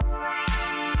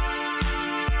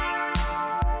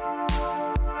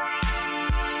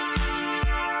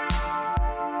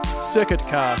Circuit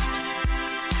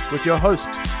Cast with your host,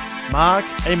 Mark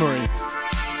Amory.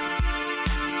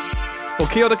 Well,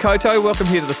 kia ora koutou, welcome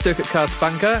here to the Circuit Cast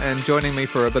bunker, and joining me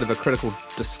for a bit of a critical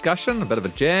discussion, a bit of a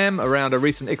jam around a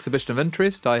recent exhibition of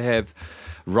interest, I have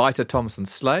writer Thomasin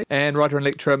Slade and writer and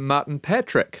lecturer Martin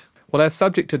Patrick. Well, our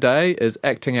subject today is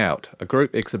Acting Out, a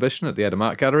group exhibition at the Adam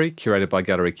Art Gallery, curated by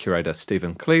gallery curator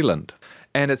Stephen Cleland.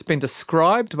 And it's been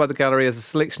described by the gallery as a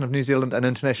selection of New Zealand and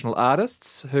international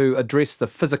artists who address the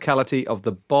physicality of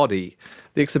the body.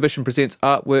 The exhibition presents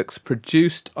artworks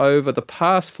produced over the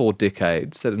past 4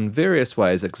 decades that in various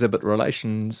ways exhibit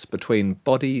relations between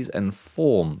bodies and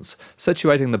forms,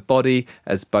 situating the body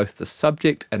as both the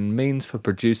subject and means for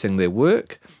producing their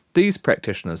work. These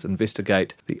practitioners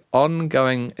investigate the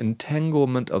ongoing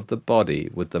entanglement of the body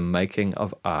with the making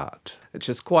of art. It's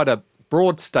just quite a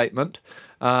broad statement.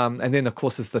 And then, of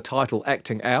course, is the title,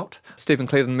 Acting Out. Stephen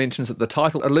Cleland mentions that the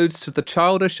title alludes to the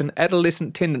childish and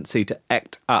adolescent tendency to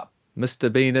act up,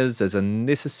 misdemeanours as a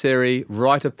necessary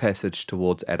rite of passage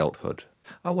towards adulthood.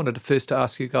 I wanted to first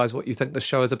ask you guys what you think the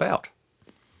show is about.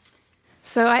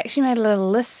 So I actually made a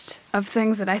little list of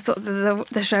things that I thought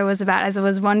the show was about as I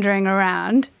was wandering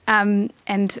around,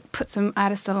 and put some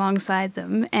artists alongside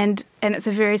them. And it's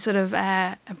a very sort of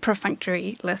a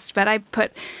perfunctory list. But I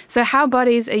put, so how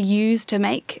bodies are used to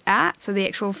make art, so the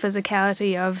actual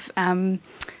physicality of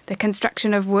the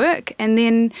construction of work, and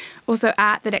then also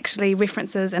art that actually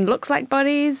references and looks like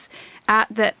bodies, art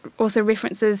that also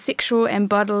references sexual and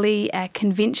bodily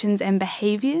conventions and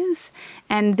behaviours,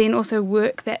 and then also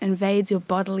work that invades your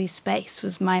bodily space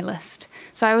was my list.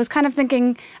 So I was kind of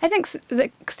thinking, I think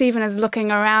that Stephen is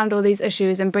looking around all these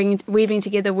issues and weaving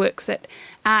together works that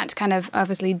aren't kind of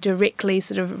obviously directly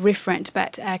sort of referent,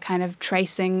 but kind of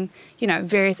tracing,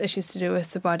 various issues to do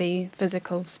with the body,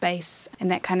 physical space, and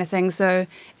that kind of thing. So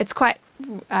it's quite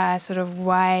sort of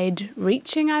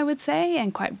wide-reaching, I would say,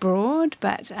 and quite broad.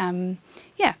 But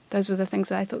those were the things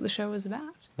that I thought the show was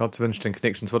about. Lots of interesting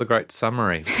connections. What a great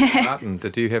summary. Martin,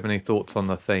 did you have any thoughts on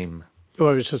the theme? Well,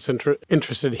 I was just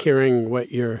interested hearing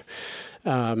what your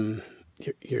notes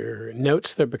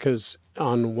there, because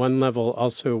on one level,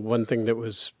 also one thing that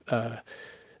was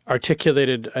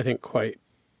articulated, I think, quite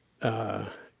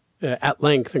at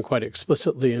length and quite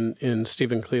explicitly in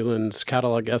Stephen Cleland's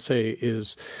catalog essay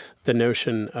is the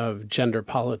notion of gender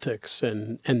politics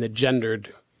and the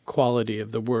gendered quality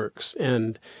of the works.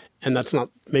 And that's not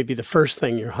maybe the first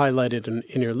thing you're highlighted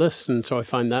in your list, and so I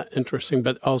find that interesting.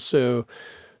 But also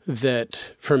that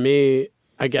for me,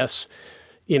 I guess,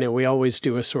 we always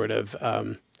do a sort of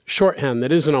shorthand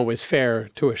that isn't always fair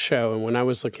to a show. And when I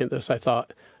was looking at this, I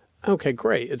thought, okay,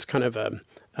 great. It's kind of a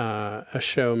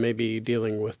show maybe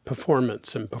dealing with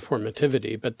performance and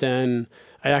performativity. But then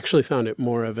I actually found it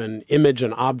more of an image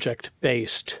and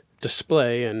object-based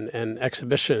display and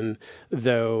exhibition,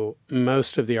 though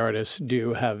most of the artists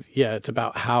do have, it's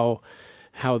about how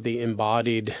the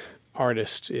embodied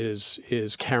artist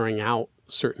is carrying out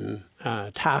certain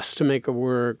tasks to make a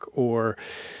work or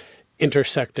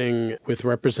intersecting with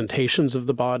representations of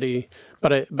the body.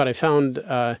 But I found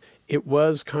it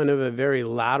was kind of a very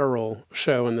lateral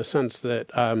show in the sense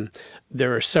that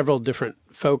there are several different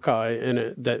foci in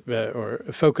it that or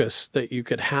focus that you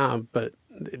could have, but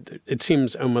it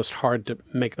seems almost hard to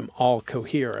make them all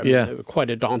cohere. I mean, quite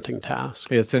a daunting task.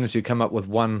 Yeah, as soon as you come up with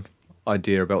one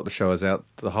idea about what the show is out,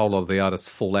 the whole lot of the artists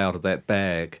fall out of that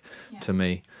bag to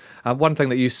me. One thing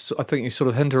that I think you sort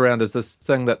of hint around is this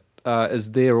thing that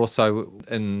is there also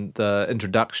in the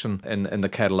introduction in the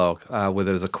catalogue, where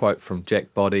there's a quote from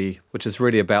Jack Boddy, which is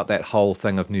really about that whole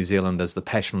thing of New Zealand as the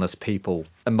passionless people,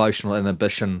 emotional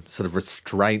inhibition, sort of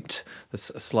restraint,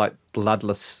 this slight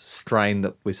bloodless strain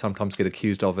that we sometimes get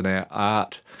accused of in our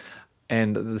art.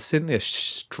 And there's certainly a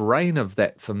strain of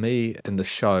that for me in the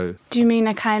show. Do you mean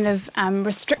a kind of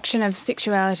restriction of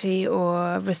sexuality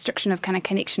or restriction of kind of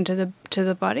connection to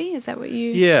the body? Is that what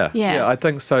you... Yeah, I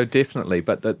think so, definitely.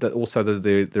 But that also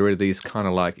there are these kind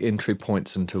of like entry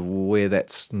points into where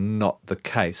that's not the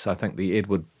case. I think the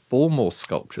Edward Bullmore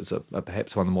sculptures are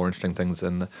perhaps one of the more interesting things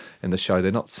in the show.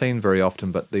 They're not seen very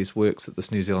often, but these works that this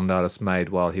New Zealand artist made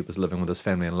while he was living with his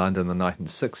family in London in the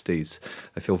 1960s,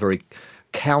 they feel very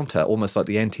counter, almost like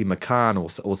the anti-Macan or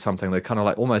something. They're kind of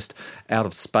like almost out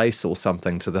of space or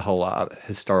something to the whole art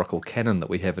historical canon that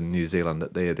we have in New Zealand,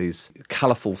 that they're these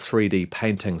colourful 3D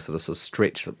paintings that are sort of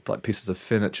stretched like pieces of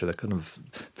furniture. They're kind of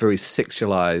very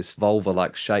sexualised,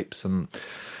 vulva-like shapes, and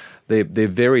they're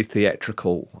very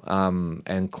theatrical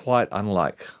and quite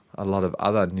unlike a lot of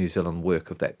other New Zealand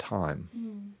work of that time.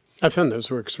 I found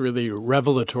those works really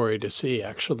revelatory to see,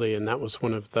 actually, and that was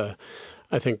one of the,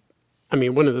 I think, I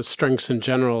mean, one of the strengths in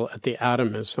general at the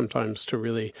Atom is sometimes to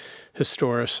really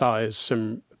historicize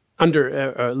some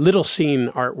under little seen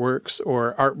artworks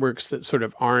or artworks that sort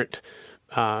of aren't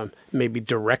maybe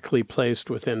directly placed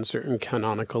within certain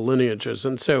canonical lineages.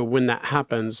 And so when that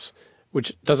happens,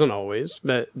 which doesn't always,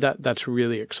 but that's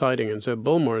really exciting. And so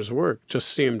Bullmore's work just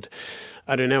seemed,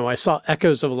 I don't know, I saw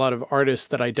echoes of a lot of artists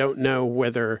that I don't know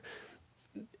whether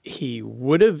he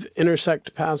would have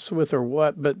intersect paths with or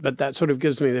what, but that sort of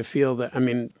gives me the feel that, I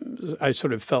mean, I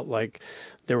sort of felt like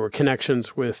there were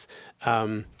connections with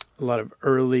a lot of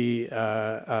early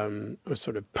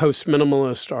sort of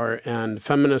post-minimalist art and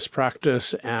feminist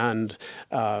practice and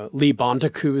Lee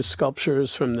Bontekoe's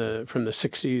sculptures from the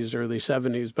 60s, early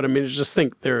 70s. But I mean, I just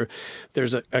think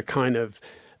there's a kind of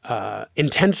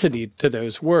intensity to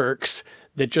those works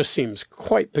that just seems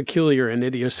quite peculiar and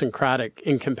idiosyncratic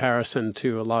in comparison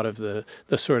to a lot of the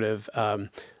sort of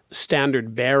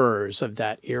standard bearers of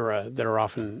that era that are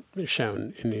often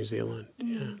shown in New Zealand.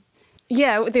 Yeah.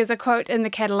 Yeah, there's a quote in the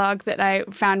catalogue that I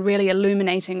found really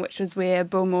illuminating, which was where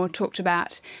Bullmore talked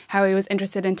about how he was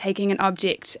interested in taking an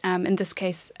object, in this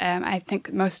case, I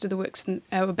think most of the works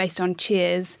were based on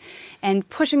chairs, and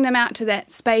pushing them out to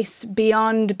that space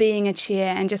beyond being a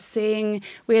chair and just seeing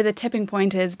where the tipping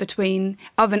point is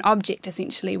of an object,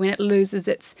 essentially, when it loses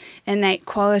its innate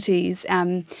qualities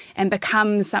and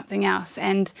becomes something else.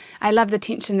 And I love the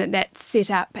tension that's set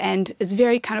up and is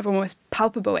very kind of almost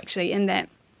palpable, actually, in that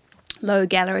low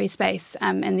gallery space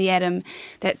in the Atom,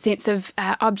 that sense of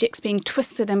objects being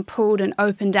twisted and pulled and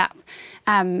opened up.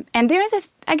 And there is a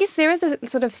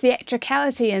sort of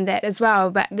theatricality in that as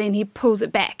well, but then he pulls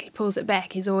it back.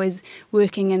 He's always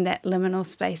working in that liminal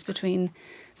space between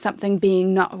something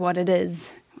being not what it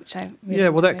is, which I really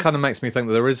enjoy. That kind of makes me think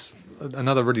that there is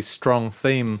another really strong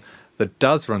theme that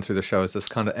does run through the show, is this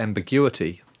kind of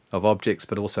ambiguity of objects,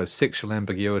 but also sexual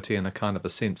ambiguity, and a kind of a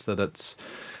sense that it's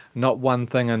not one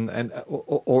thing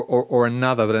or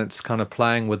another, but it's kind of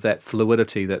playing with that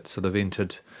fluidity that sort of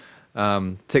entered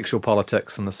sexual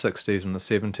politics in the 60s and the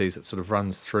 70s. It sort of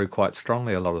runs through quite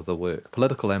strongly a lot of the work.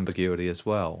 Political ambiguity as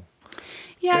well.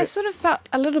 Yeah, I sort of felt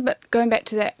a little bit, going back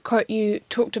to that quote you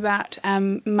talked about,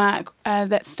 Mark,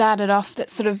 that started off, that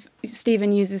sort of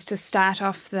Stephen uses to start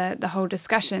off the whole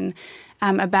discussion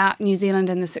about New Zealand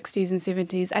in the 60s and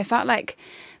 70s. I felt like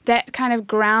that kind of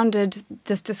grounded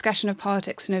this discussion of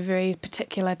politics in a very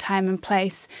particular time and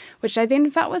place, which I then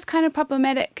felt was kind of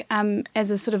problematic as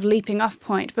a sort of leaping off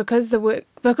point, because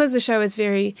the show is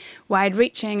very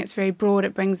wide-reaching, it's very broad,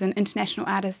 it brings in international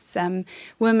artists,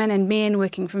 women and men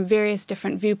working from various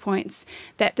different viewpoints,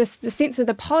 that the sense of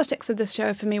the politics of this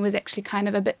show for me was actually kind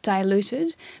of a bit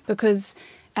diluted, because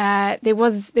there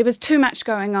was too much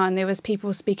going on. There was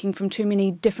people speaking from too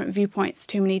many different viewpoints,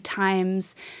 too many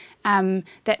times,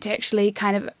 that to actually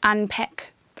kind of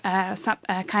unpack some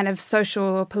kind of social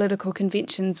or political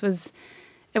conventions was,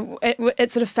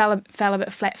 it sort of fell a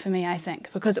bit flat for me, I think,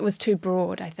 because it was too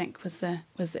broad, I think, was the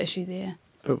issue there.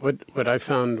 But what I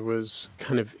found was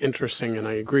kind of interesting, and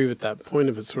I agree with that point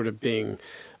of it sort of being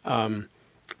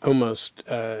almost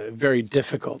very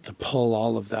difficult to pull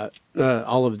all of that,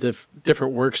 all of the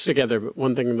different works together. But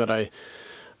one thing that I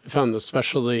found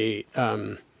especially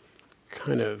kind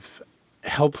of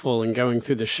helpful in going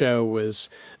through the show was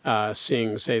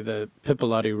seeing, say, the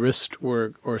Pippalati Rist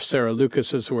work or Sarah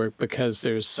Lucas's work, because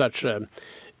there's such a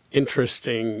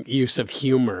interesting use of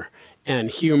humor,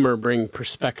 and humor bring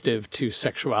perspective to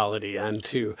sexuality and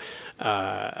to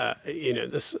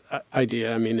this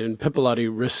idea. I mean, in Pippalati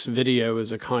Rist's video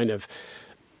is a kind of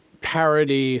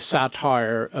parody,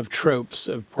 satire of tropes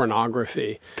of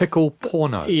pornography. Pickle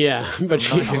porno. Yeah, but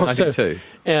she also,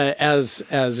 as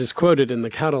is quoted in the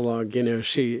catalog,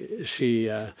 she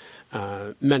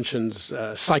mentions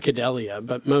psychedelia,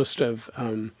 but most of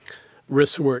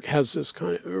Rist's work has this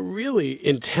kind of really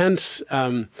intense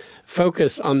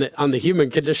focus on the human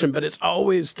condition, but it's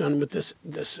always done with this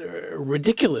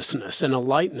ridiculousness and a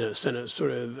lightness and a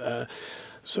sort of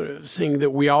saying that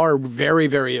we are very,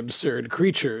 very absurd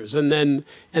creatures. And then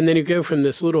you go from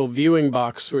this little viewing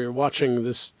box where you're watching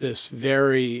this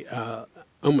very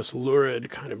almost lurid,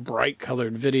 kind of bright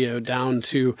colored video down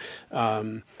to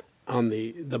on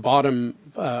the bottom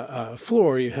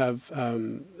floor you have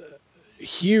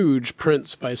huge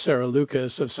prints by Sarah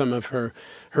Lucas of some of her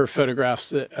photographs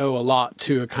that owe a lot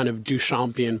to a kind of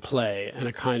Duchampian play and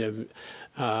a kind of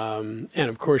and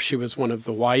of course she was one of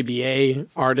the YBA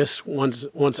artists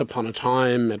once upon a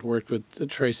time, had worked with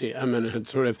Tracy Emin, had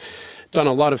sort of done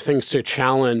a lot of things to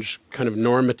challenge kind of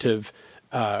normative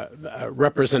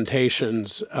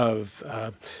representations of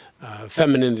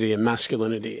femininity and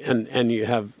masculinity, and you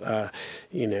have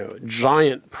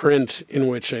giant print in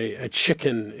which a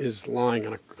chicken is lying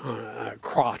on a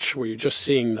crotch where you're just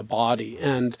seeing the body,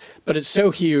 but it's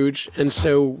so huge and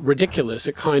so ridiculous.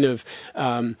 It kind of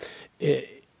I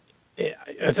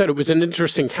thought it was an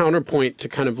interesting counterpoint to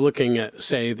kind of looking at,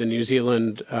 say, the New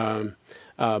Zealand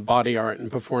body art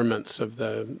and performance of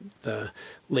the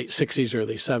late 60s,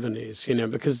 early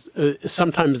 70s, because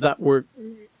sometimes that work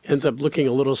ends up looking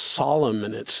a little solemn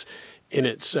in its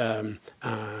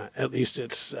at least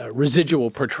its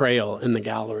residual portrayal in the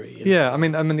gallery. Yeah, I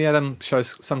mean, the Adam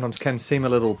shows sometimes can seem a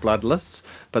little bloodless,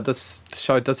 but this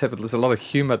show does have there's a lot of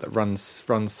humour that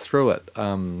runs through it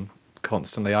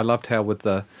constantly. I loved how with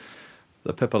the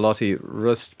Pipolotti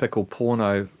wrist pickle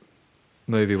porno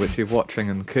movie, which you're watching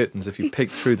in curtains, if you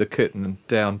peek through the curtain and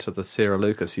down to the Sarah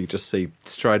Lucas, you just see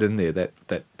straight in there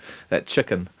that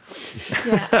chicken.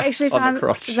 Yeah, I actually found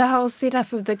the the whole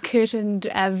setup of the curtained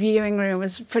viewing room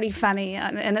was pretty funny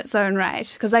in its own right,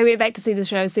 because I went back to see the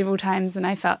show several times and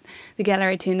I felt the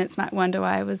gallery tenants might wonder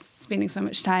why I was spending so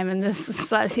much time in this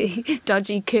slightly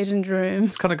dodgy curtained room.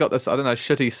 It's kind of got this, I don't know,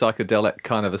 shitty psychedelic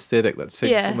kind of aesthetic that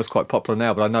seems almost quite popular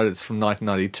now, but I know it's from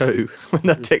 1992 when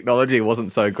the technology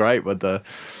wasn't so great with the,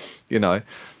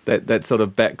 that sort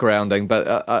of backgrounding. But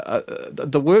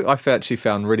the work I actually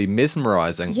found really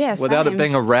mesmerising, without it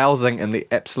being arousing in the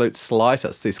absolute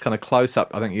slightest. These kind of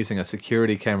close-up, I think using a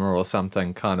security camera or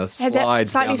something, kind of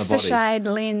slides down the body. Slightly fish-eyed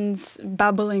lens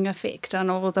bubbling effect on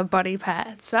all the body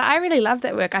parts. But I really loved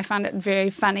that work. I found it very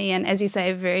funny and, as you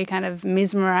say, very kind of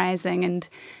mesmerising. And,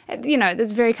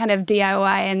 there's very kind of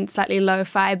DIY and slightly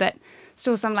lo-fi, but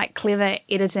still some like clever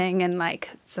editing and like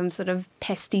some sort of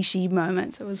pastiche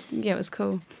moments. It was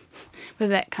cool with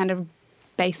that kind of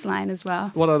baseline as well.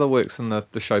 What other works in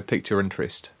the show piqued your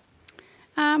interest?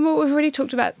 Well, we've already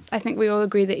talked about, I think we all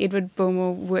agree that Edward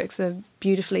Bullmore works are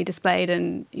beautifully displayed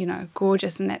and,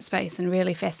 gorgeous in that space and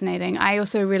really fascinating. I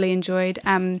also really enjoyed,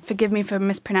 forgive me for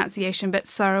mispronunciation, but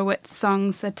Sorowitz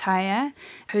Song Satire,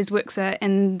 whose works are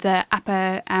in the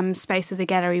upper space of the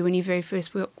gallery when you very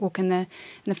first walk in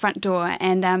the front door.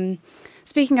 And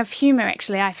speaking of humour,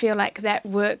 actually, I feel like that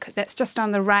work that's just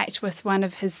on the right with one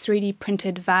of his 3D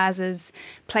printed vases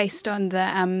placed on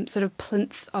the sort of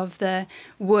plinth of the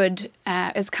wood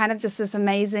is kind of just this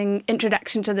amazing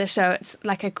introduction to the show. It's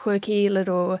like a quirky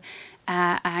little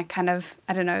kind of,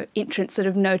 entrance sort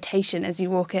of notation as you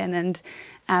walk in. And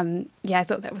I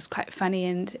thought that was quite funny.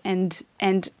 And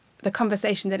the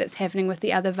conversation that it's having with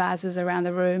the other vases around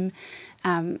the room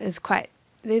is quite...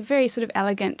 They're very sort of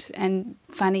elegant and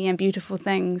funny and beautiful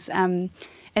things. And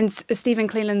Stephen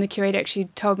Cleland, the curator, actually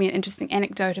told me an interesting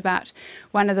anecdote about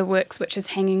one of the works, which is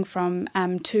hanging from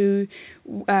two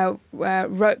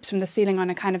ropes from the ceiling on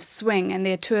a kind of swing, and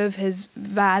there are two of his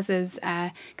vases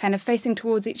kind of facing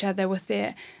towards each other with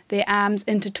their arms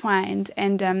intertwined.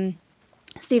 And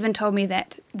Stephen told me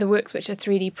that the works which are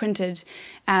 3D printed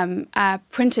are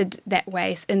printed that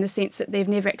way in the sense that they've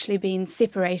never actually been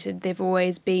separated. They've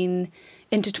always been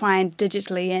intertwined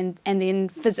digitally and then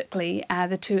physically,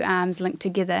 the two arms linked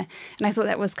together. And I thought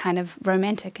that was kind of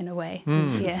romantic in a way.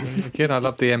 Yeah. Again, I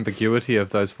love the ambiguity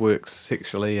of those works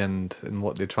sexually and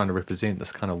what they're trying to represent,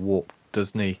 this kind of warped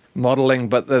Disney modelling,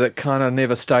 but that it kind of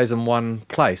never stays in one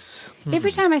place.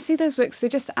 Every time I see those works, they're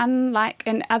just unlike,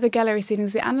 in other gallery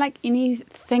settings, they're unlike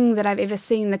anything that I've ever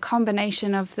seen. The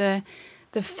combination of the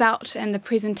felt and the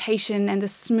presentation and the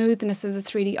smoothness of the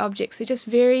 3D objects, they're just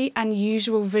very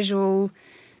unusual visual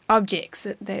objects.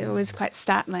 They're always quite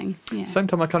startling. Yeah. Same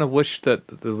time, I kind of wish that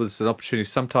there was an opportunity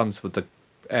sometimes with the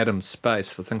Adam space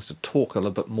for things to talk a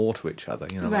little bit more to each other.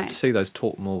 Like to see those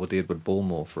talk more with Edward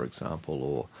Bullmore, for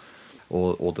example,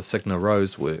 or the Signa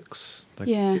Rose works. They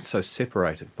get so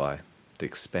separated by the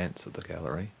expanse of the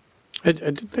gallery. I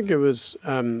did think it was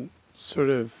sort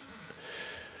of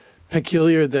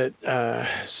peculiar that,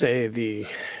 say, the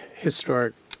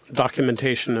historic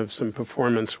documentation of some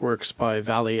performance works by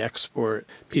Valley Export,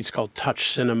 a piece called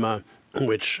Touch Cinema, in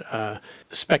which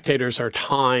spectators are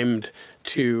timed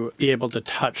to be able to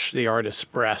touch the artist's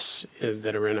breasts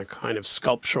that are in a kind of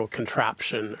sculptural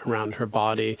contraption around her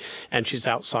body, and she's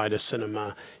outside a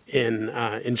cinema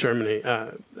in Germany.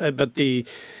 But the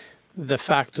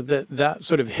fact that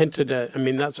sort of hinted at,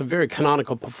 that's a very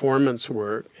canonical performance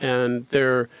work, and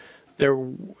there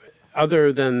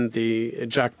other than the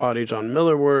Jack Body, John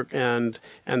Miller work and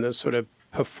the sort of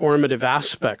performative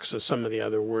aspects of some of the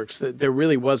other works, that there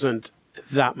really wasn't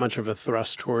that much of a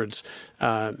thrust towards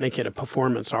making it a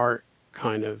performance art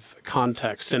kind of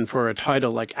context. And for a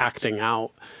title like Acting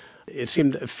Out, it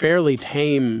seemed a fairly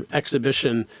tame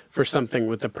exhibition for something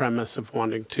with the premise of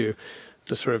wanting to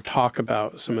sort of talk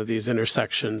about some of these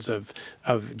intersections of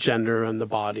gender and the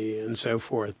body and so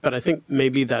forth. But I think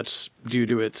maybe that's due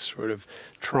to its sort of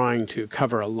trying to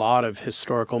cover a lot of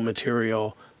historical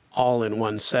material all in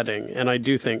one setting. And I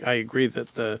agree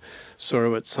that the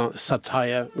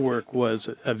Sorowitz-Sataya work was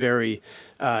a very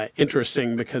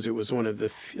interesting, because it was one of the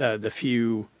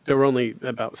few, there were only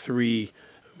about 3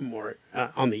 more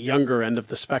on the younger end of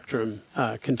the spectrum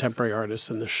contemporary artists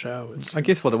in the show. I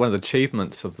guess one of the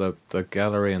achievements of the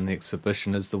gallery and the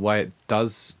exhibition is the way it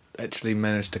does actually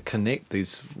manage to connect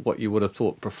these, what you would have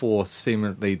thought before,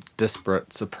 seemingly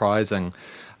disparate, surprising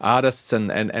artists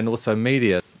and also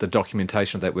media. The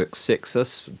documentation of that work,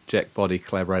 Sexus, Jack Body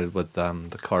collaborated with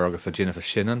the choreographer Jennifer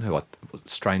Shannon, who was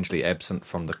strangely absent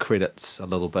from the credits a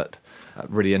little bit.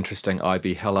 Really interesting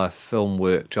I.B. Heller film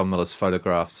work, John Miller's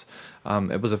photographs.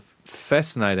 It was a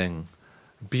fascinating,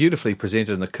 beautifully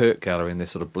presented in the Kirk Gallery, in their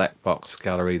sort of black box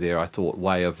gallery there, I thought,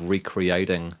 way of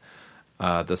recreating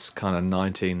this kind of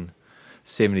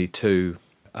 1972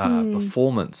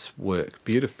 performance work,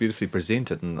 beautifully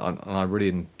presented, and I really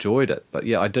enjoyed it. But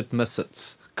yeah, I did miss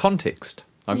its context.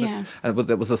 And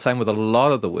it was the same with a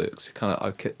lot of the works.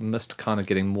 I missed kind of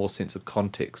getting more sense of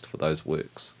context for those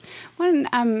works.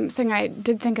 One thing I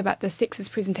did think about the Sexus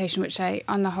presentation, which I,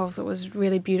 on the whole, thought was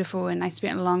really beautiful, and I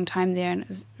spent a long time there, and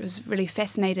it was really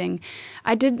fascinating.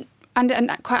 I did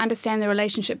quite understand the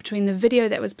relationship between the video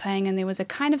that was playing, and there was a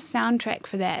kind of soundtrack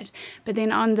for that. But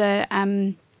then on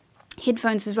the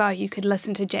headphones as well, you could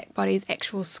listen to Jack Body's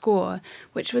actual score,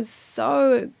 which was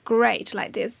so great.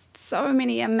 Like, there's so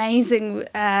many amazing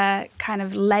kind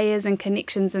of layers and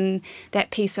connections in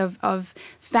that piece of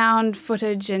found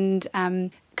footage and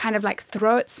kind of like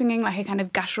throat singing, like a kind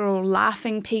of guttural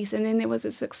laughing piece, and then there was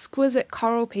this exquisite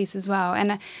choral piece as well.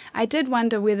 And I did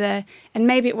wonder whether, and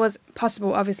maybe it was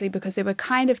possible obviously because there were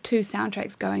kind of 2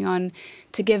 soundtracks going on,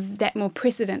 to give that more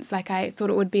precedence. Like, I thought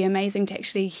it would be amazing to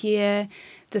actually hear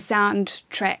the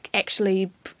soundtrack actually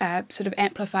sort of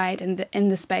amplified in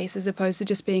the space, as opposed to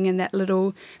just being in that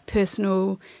little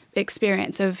personal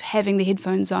experience of having the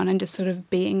headphones on and just sort of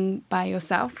being by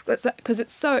yourself. Because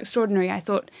it's so extraordinary, I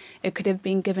thought it could have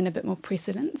been given a bit more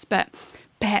precedence, but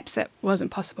perhaps that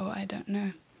wasn't possible. I don't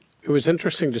know. It was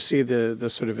interesting to see the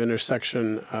sort of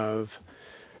intersection of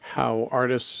how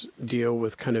artists deal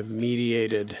with kind of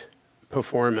mediated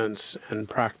performance and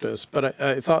practice. But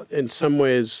I thought in some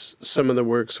ways some of the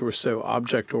works were so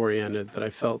object-oriented that I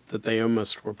felt that they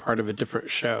almost were part of a different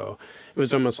show. It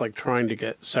was almost like trying to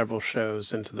get several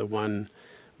shows into the one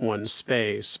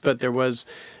space. But there was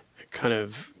a kind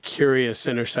of curious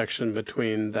intersection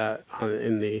between that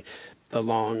in the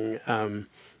long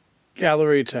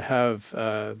gallery, to have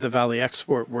the Valley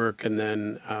Export work, and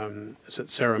then is it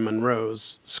Sarah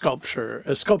Monroe's sculpture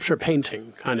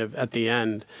painting kind of at the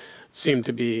end. Seemed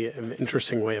to be an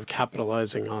interesting way of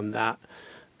capitalizing on that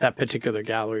particular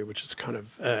gallery, which is kind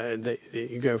of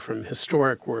you go from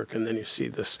historic work and then you see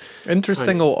this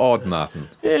interesting or odd, Martin.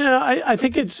 Yeah, I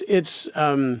think it's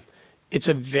a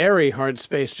very hard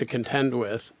space to contend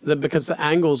with, because the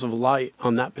angles of light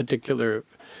on that particular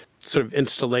sort of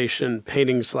installation,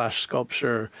 painting /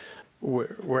 sculpture,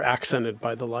 were accented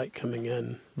by the light coming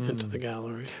into the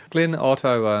gallery. Glenn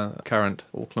Otto, a current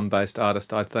Auckland-based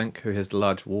artist, I think, who has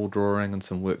large wall drawing and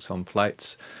some works on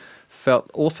plates,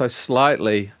 felt also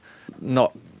slightly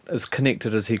not as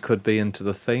connected as he could be into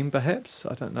the theme, perhaps.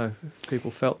 I don't know if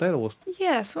people felt that, or...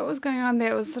 Yes, what was going on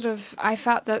there was sort of, I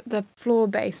felt that the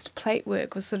floor-based plate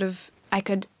work was sort of, I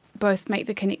could both make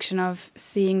the connection of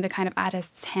seeing the kind of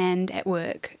artist's hand at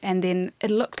work, and then it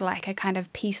looked like a kind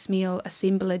of piecemeal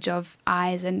assemblage of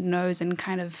eyes and nose and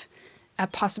kind of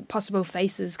possible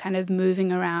faces kind of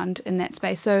moving around in that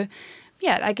space. So,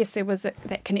 yeah, I guess there was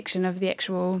that connection of the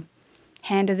actual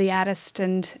hand of the artist,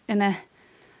 and in a,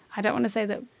 I don't want to say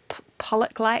that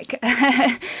Pollock-like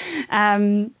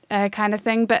kind of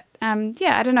thing, but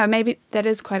yeah, I don't know, maybe that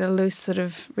is quite a loose sort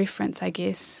of reference, I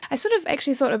guess. I sort of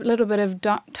actually thought a little bit of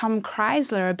Tom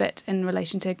Kreisler a bit in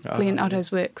relation to Glenn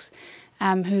Otto's works,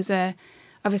 who's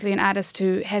obviously an artist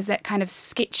who has that kind of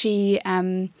sketchy,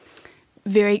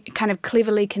 very kind of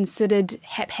cleverly considered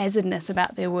haphazardness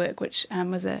about their work, which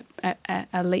was a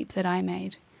leap that I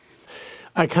made.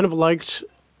 I kind of liked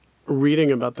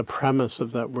reading about the premise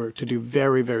of that work, to do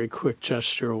very, very quick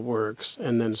gestural works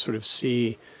and then sort of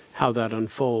see how that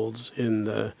unfolds in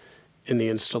the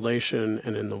installation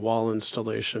and in the wall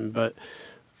installation. But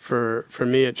for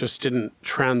me, it just didn't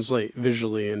translate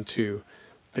visually into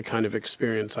the kind of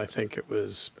experience I think it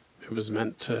was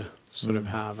meant to sort of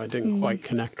have. I didn't quite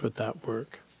connect with that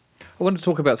work. I want to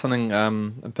talk about something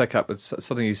and pick up. It's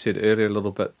something you said earlier a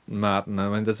little bit, Martin. I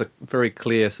mean, there's a very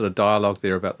clear sort of dialogue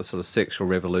there about the sort of sexual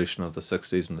revolution of the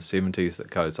 60s and the 70s that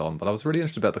goes on. But I was really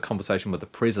interested about the conversation with the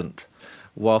present.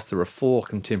 Whilst there are 4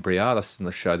 contemporary artists in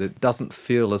the show, that doesn't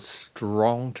feel as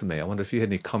strong to me. I wonder if you had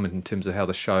any comment in terms of how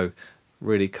the show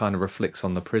really kind of reflects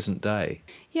on the present day.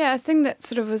 Yeah, a thing that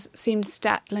sort of seemed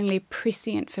startlingly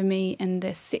prescient for me in the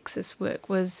sexist work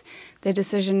was the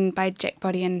decision by Jack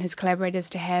Boddy and his collaborators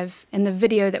to have, in the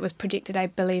video that was projected, I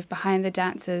believe, behind the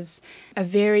dancers, a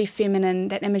very feminine,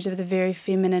 that image of the very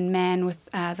feminine man with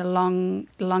the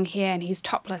long hair, and he's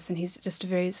topless, and he's just a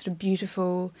very sort of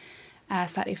beautiful,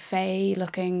 slightly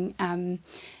fey-looking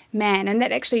man. And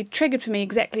that actually triggered for me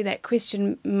exactly that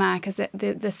question, Mark, is that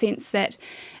the sense that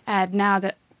now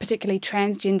that particularly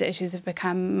transgender issues have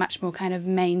become much more kind of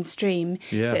mainstream,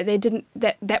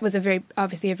 that was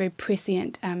obviously a very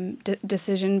prescient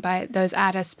decision by those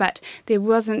artists, but there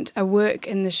wasn't a work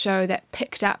in the show that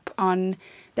picked up on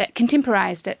that,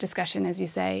 contemporized that discussion, as you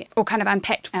say, or kind of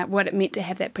unpacked what it meant to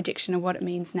have that projection and what it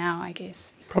means now, I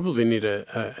guess. Probably need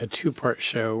a 2-part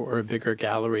show or a bigger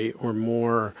gallery or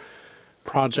more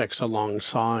projects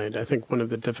alongside. I think one of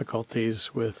the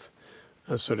difficulties with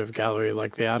a sort of gallery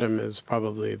like the Atom is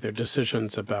probably their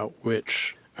decisions about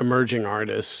which emerging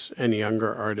artists and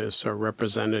younger artists are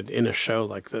represented in a show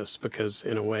like this, because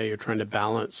in a way you're trying to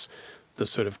balance the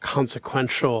sort of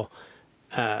consequential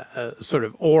sort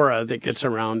of aura that gets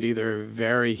around either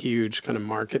very huge kind of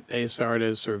market-based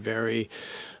artists or very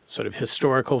sort of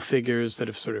historical figures that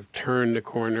have sort of turned a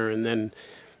corner, and then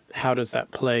how does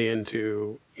that play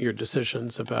into your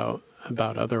decisions about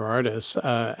other artists?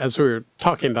 As we were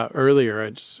talking about earlier,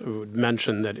 I just would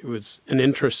mention that it was an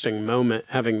interesting moment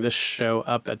having this show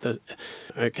up at the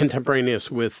contemporaneous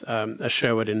with a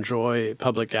show at Enjoy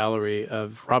Public Gallery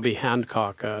of Robbie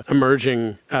Hancock, an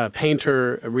emerging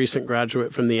painter, a recent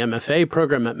graduate from the MFA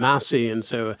program at Massey. And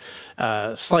so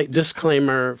slight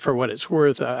disclaimer for what it's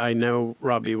worth. I know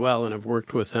Robbie well and have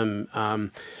worked with him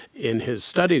in his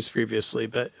studies previously,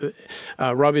 but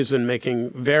Robbie's been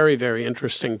making very, very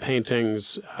interesting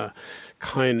paintings,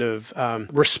 kind of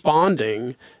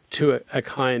responding to a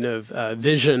kind of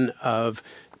vision of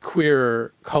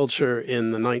queer culture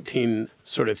in the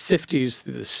 50s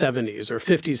through the 70s or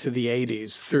 50s through the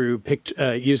 80s through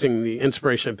using the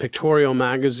inspiration of pictorial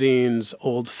magazines,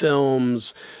 old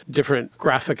films, different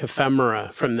graphic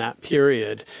ephemera from that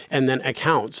period, and then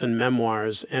accounts and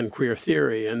memoirs and queer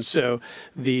theory. And so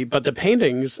but the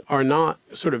paintings are not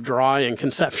sort of dry and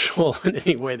conceptual in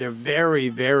any way. They're very,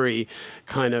 very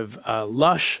kind of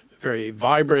lush, very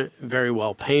vibrant, very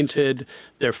well painted.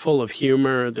 They're full of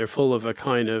humor. They're full of a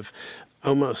kind of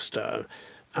almost,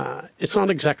 it's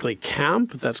not exactly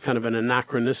camp. That's kind of an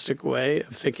anachronistic way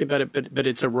of thinking about it, but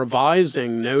it's a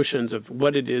revising notions of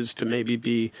what it is to maybe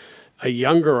be a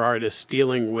younger artist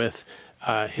dealing with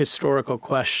historical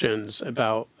questions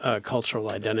about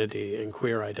cultural identity and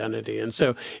queer identity. And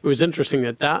so it was interesting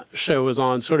that show was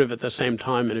on sort of at the same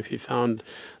time, and if you found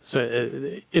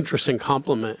interesting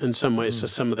complement in some ways to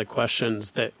some of the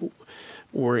questions that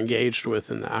we're engaged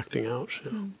with in the Acting Out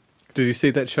show. Did you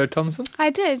see that show, Thompson? I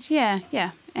did, yeah.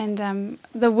 And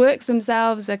the works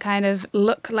themselves are kind of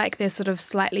look like they're sort of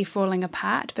slightly falling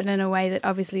apart, but in a way that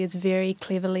obviously is very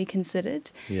cleverly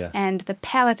considered. Yeah. And the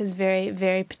palette is very,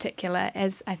 very particular,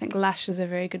 as I think lush is a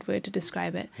very good word to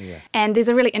describe it. Yeah. And there's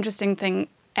a really interesting thing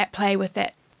at play with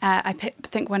that. I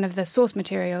think one of the source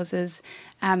materials is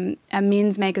a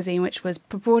men's magazine, which was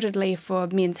purportedly for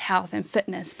men's health and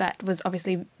fitness, but was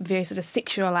obviously very sort of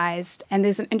sexualized. And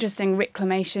there's an interesting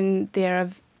reclamation there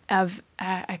of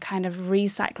a kind of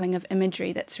recycling of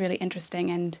imagery that's really interesting,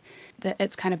 and that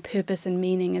its kind of purpose and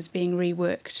meaning is being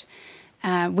reworked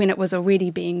when it was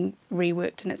already being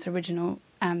reworked in its original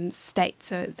state.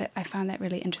 So I found that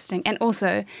really interesting. And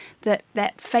also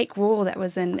that fake wall that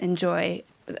was in Enjoy,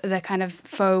 the kind of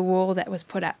faux wall that was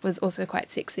put up, was also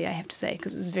quite sexy, I have to say,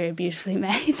 because it was very beautifully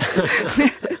made.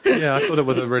 Yeah, I thought it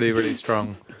was a really, really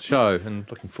strong show, and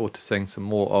looking forward to seeing some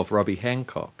more of Robbie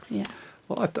Hancock. Yeah.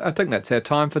 Well, I think that's our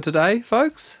time for today,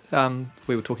 folks.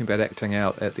 We were talking about Acting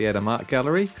Out at the Adam Art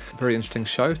Gallery. Very interesting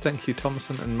show. Thank you,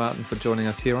 Thomason and Martin, for joining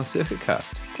us here on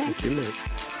Circuitcast. Thank you, Luke.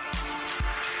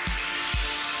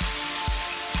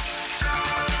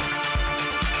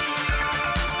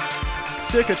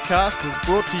 Circuitcast was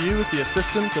brought to you with the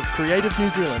assistance of Creative New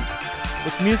Zealand,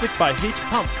 with music by Heat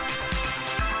Pump.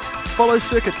 Follow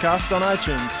Circuitcast on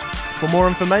iTunes. For more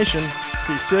information,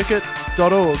 see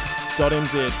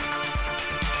circuit.org.nz.